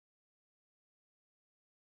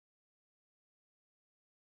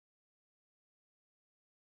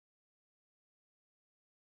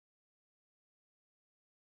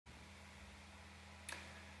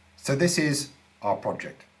So this is our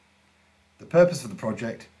project. The purpose of the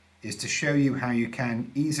project is to show you how you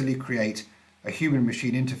can easily create a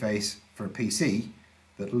human-machine interface for a PC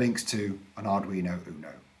that links to an Arduino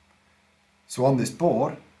Uno. So on this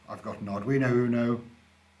board, I've got an Arduino Uno,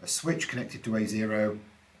 a switch connected to A0,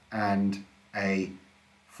 and a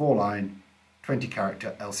 4-line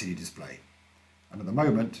 20-character LCD display. And at the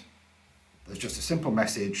moment, there's just a simple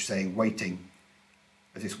message saying waiting,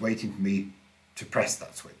 as it's waiting for me to press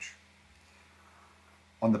that switch.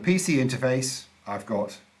 On the PC interface, I've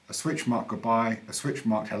got a switch marked goodbye, a switch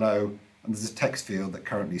marked hello, and there's a text field that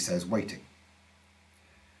currently says waiting.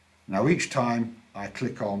 Now each time I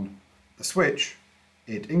click on the switch,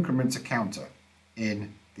 it increments a counter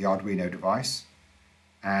in the Arduino device,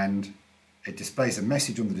 and it displays a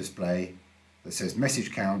message on the display that says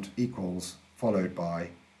message count equals followed by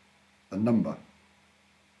the number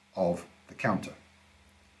of the counter.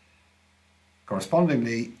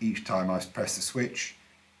 Correspondingly, each time I press the switch,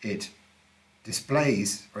 it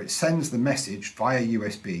displays, or it sends the message via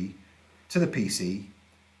USB to the PC.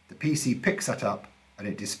 The PC picks that up and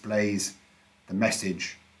it displays the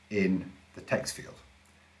message in the text field.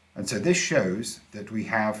 And so this shows that we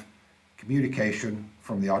have communication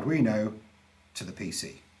from the Arduino to the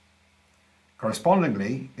PC.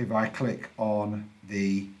 Correspondingly, if I click on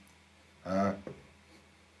the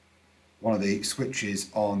one of the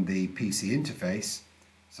switches on the PC interface,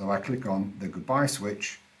 so I click on the goodbye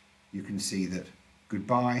switch, you can see that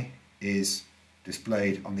goodbye is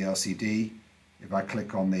displayed on the LCD. If I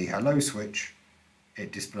click on the hello switch,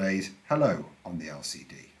 it displays hello on the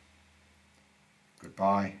LCD.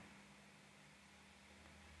 Goodbye,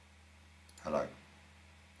 hello.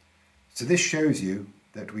 So this shows you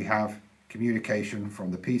that we have communication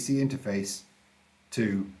from the PC interface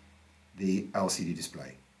to the LCD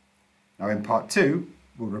display. Now in part 2,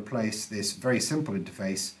 we'll replace this very simple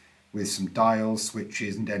interface with some dials,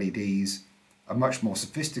 switches and LEDs, a much more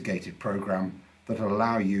sophisticated program that will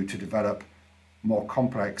allow you to develop more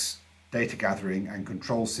complex data gathering and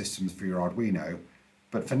control systems for your Arduino.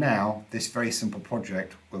 But for now, this very simple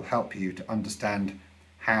project will help you to understand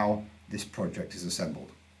how this project is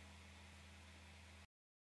assembled.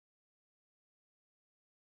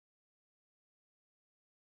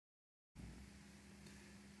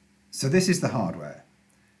 So this is the hardware.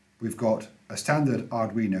 We've got a standard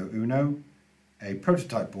Arduino Uno, a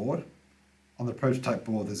prototype board. On the prototype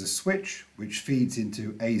board there's a switch which feeds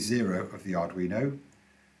into A0 of the Arduino,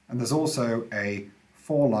 and there's also a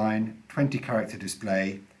 4-line 20-character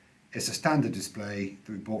display. It's a standard display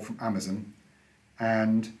that we bought from Amazon,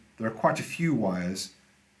 and there are quite a few wires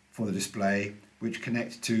for the display which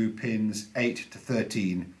connect to pins 8 to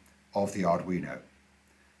 13 of the Arduino.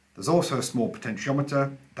 There's also a small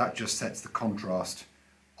potentiometer that just sets the contrast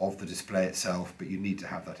of the display itself, but you need to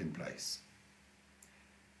have that in place.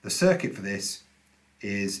 The circuit for this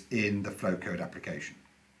is in the Flowcode application.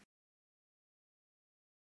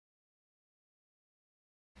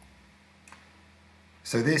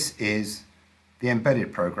 So this is the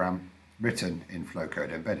embedded program written in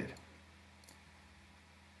Flowcode Embedded.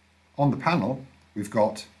 On the panel, we've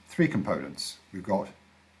got 3 components. We've got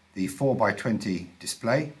the 4x20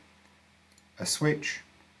 display, a switch,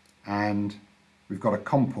 and we've got a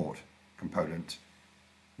COM port component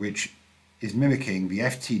which is mimicking the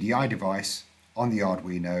FTDI device on the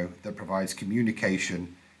Arduino that provides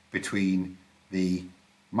communication between the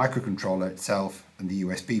microcontroller itself and the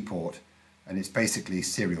USB port, and it's basically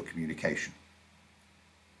serial communication.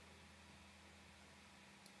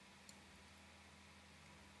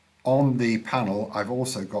 On the panel I've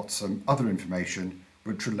also got some other information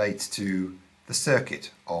which relates to the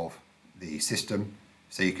circuit of the system,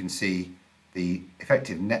 so you can see the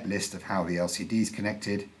effective net list of how the LCD is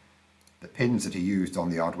connected, the pins that are used on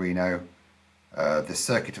the Arduino, the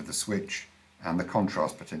circuit of the switch, and the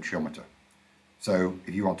contrast potentiometer. So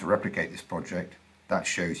if you want to replicate this project, that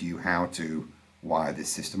shows you how to wire this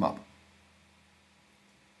system up.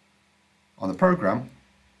 On the program,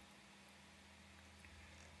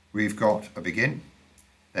 we've got a begin,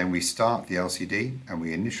 then we start the LCD and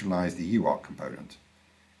we initialize the UART component.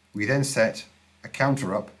 We then set a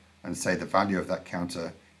counter up and say the value of that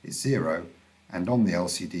counter is 0, and on the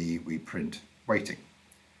LCD we print waiting.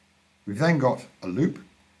 We've then got a loop,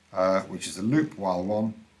 which is a loop while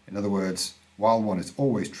 1. In other words, while 1 is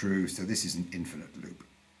always true, so this is an infinite loop.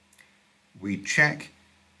 We check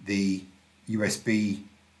the USB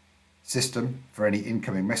system for any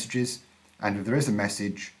incoming messages, and if there is a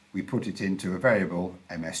message, we put it into a variable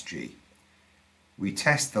MSG. We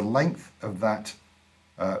test the length of that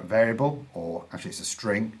variable, or actually it's a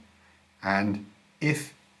string, and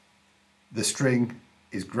if the string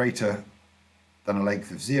is greater than a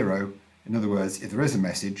length of 0, in other words, if there is a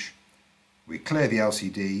message, we clear the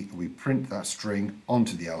LCD and we print that string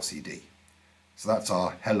onto the LCD. So that's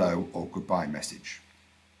our hello or goodbye message.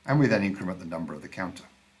 And we then increment the number of the counter.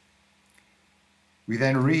 We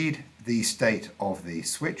then read the state of the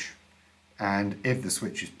switch, and if the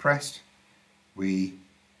switch is pressed, we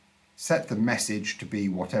set the message to be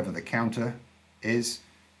whatever the counter is,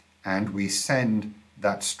 and we send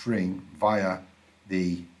that string via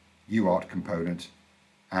the UART component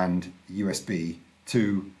and USB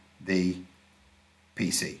to the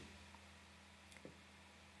PC.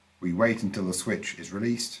 We wait until the switch is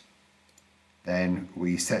released, then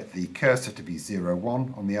we set the cursor to be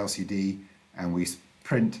 01 on the LCD, and we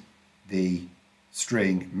print the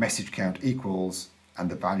string message count equals and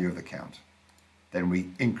the value of the count. Then we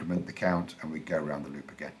increment the count and we go around the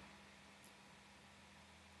loop again.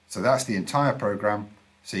 So that's the entire program.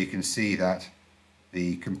 So you can see that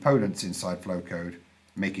the components inside Flowcode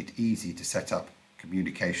make it easy to set up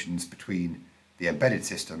communications between the embedded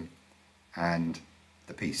system and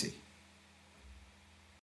the PC.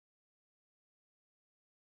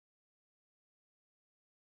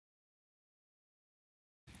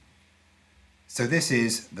 So this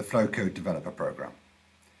is the Flowcode developer program.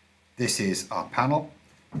 This is our panel,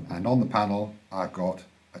 and on the panel I've got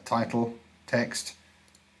a title, text,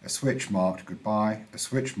 a switch marked goodbye, a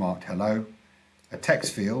switch marked hello, a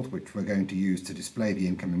text field which we're going to use to display the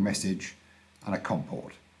incoming message, and a COM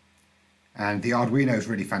port. And the Arduino is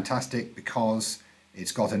really fantastic because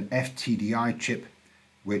it's got an FTDI chip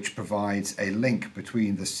which provides a link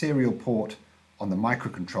between the serial port on the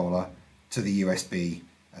microcontroller to the USB,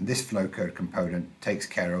 and this Flowcode component takes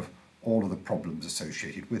care of all of the problems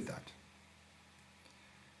associated with that.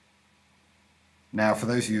 Now, for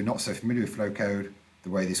those of you not so familiar with Flowcode, the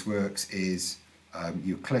way this works is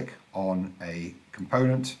you click on a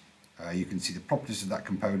component, you can see the properties of that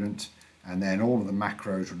component, and then all of the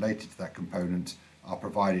macros related to that component are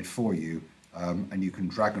provided for you, and you can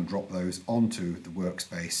drag and drop those onto the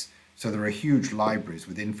workspace. So there are huge libraries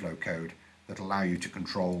within Flowcode that allow you to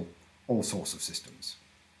control all sorts of systems.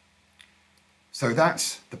 So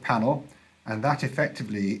that's the panel, and that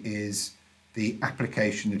effectively is the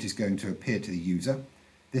application that is going to appear to the user.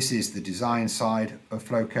 This is the design side of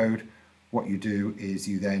Flowcode. What you do is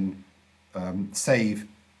you then save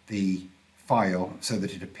the file so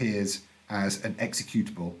that it appears as an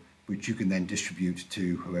executable, which you can then distribute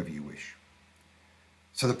to whoever you wish.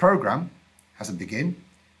 So the program has a begin.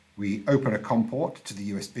 We open a COM port to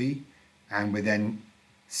the USB, and we then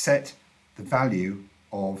set the value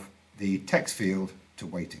of the text field to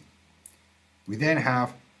waiting. We then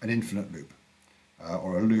have an infinite loop,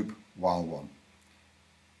 or a loop while one.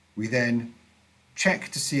 We then check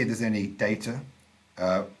to see if there's any data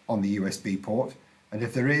on the USB port, and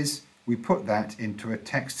if there is, we put that into a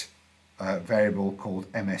text variable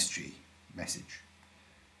called MSG, message.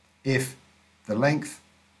 If the length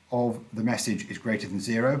of the message is greater than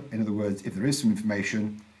 0, in other words, if there is some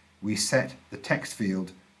information, we set the text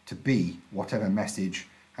field to be whatever message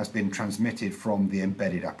has been transmitted from the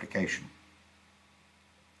embedded application.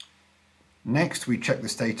 Next, we check the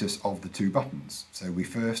status of the two buttons. So we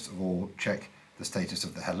first of all check the status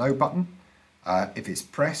of the hello button. If it's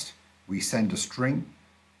pressed, we send a string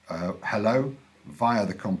hello via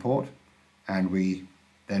the COM port, and we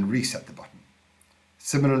then reset the button.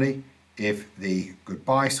 Similarly, if the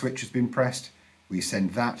goodbye switch has been pressed, we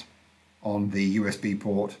send that on the USB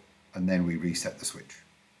port, and then we reset the switch.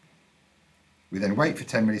 We then wait for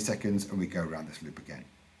 10 milliseconds and we go around this loop again.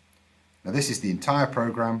 Now this is the entire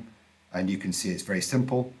program, and you can see it's very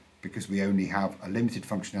simple because we only have a limited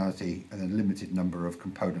functionality and a limited number of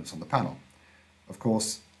components on the panel. Of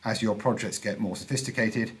course, as your projects get more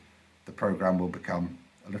sophisticated, the program will become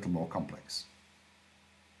a little more complex.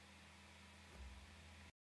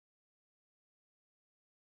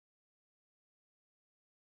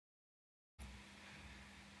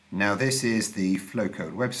 Now this is the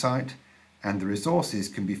Flowcode website, and the resources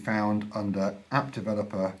can be found under App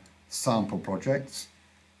Developer Sample Projects,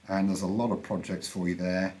 and there's a lot of projects for you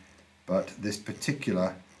there, but this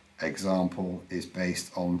particular example is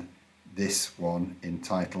based on this one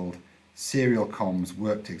entitled Serial Comms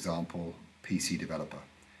Worked Example PC Developer,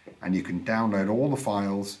 and you can download all the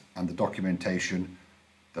files and the documentation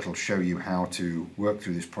that will show you how to work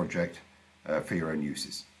through this project for your own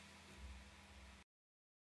uses.